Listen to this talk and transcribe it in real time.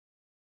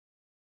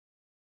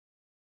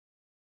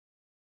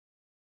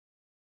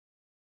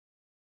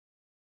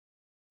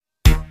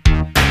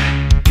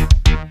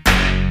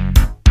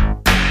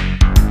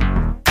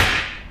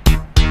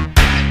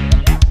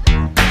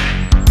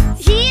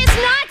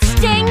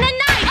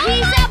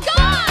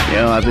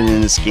I've been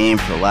in this game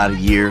for a lot of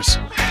years,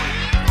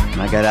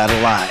 and I got out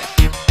alive.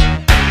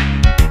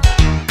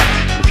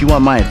 If you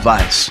want my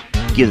advice,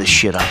 give this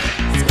shit up.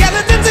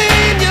 Skeletons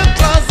in your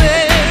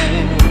closet,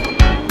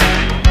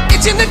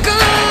 itching to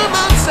come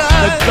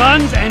outside. The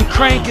guns and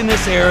crank in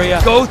this area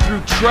go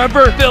through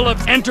Trevor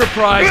Phillips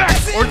Enterprise,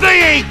 or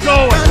they ain't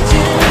going.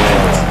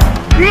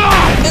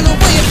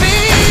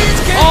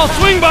 I'll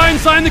swing by and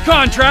sign the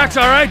contracts,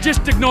 all right?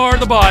 Just ignore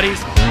the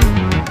bodies.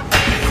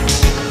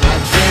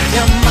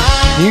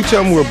 Can you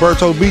tell me where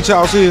Berto Beach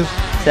House is?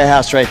 That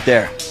house right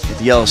there, with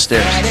the yellow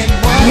stairs. I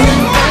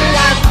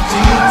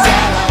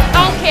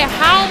don't care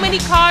how many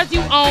cars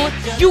you own,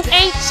 you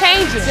ain't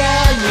changing.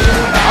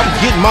 I'm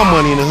getting my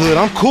money in the hood.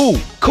 I'm cool.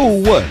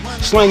 Cool what?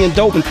 Slinging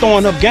dope and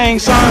throwing up gang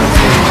signs?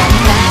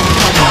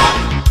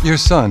 Your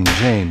son,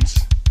 James.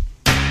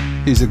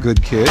 He's a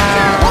good kid.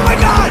 Oh my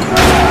God!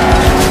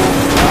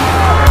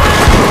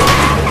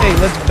 Hey,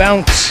 let's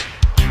bounce.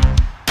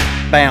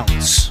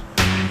 Bounce.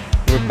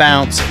 We're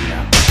bouncing now.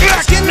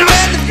 It's getting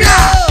ready to go.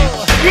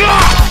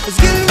 It's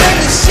getting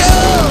ready to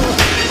show.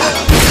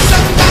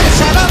 Somebody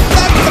shut up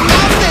like the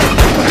mountain.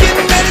 We're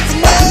getting ready to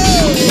know.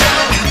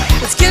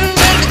 It's getting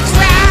ready to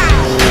cry.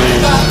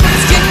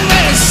 It's getting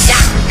ready to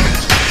shout.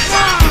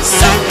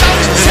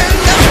 Somebody turn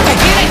up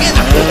again.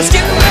 It's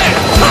getting ready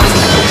to pop.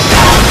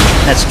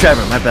 That's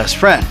Trevor, my best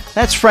friend.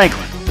 That's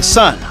Franklin, the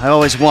son I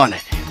always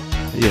wanted.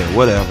 Yeah,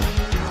 whatever.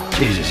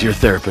 Jesus, your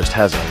therapist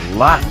has a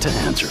lot to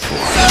answer for.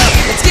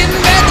 It's getting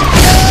ready to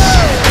go.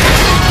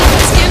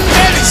 It's getting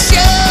ready to show.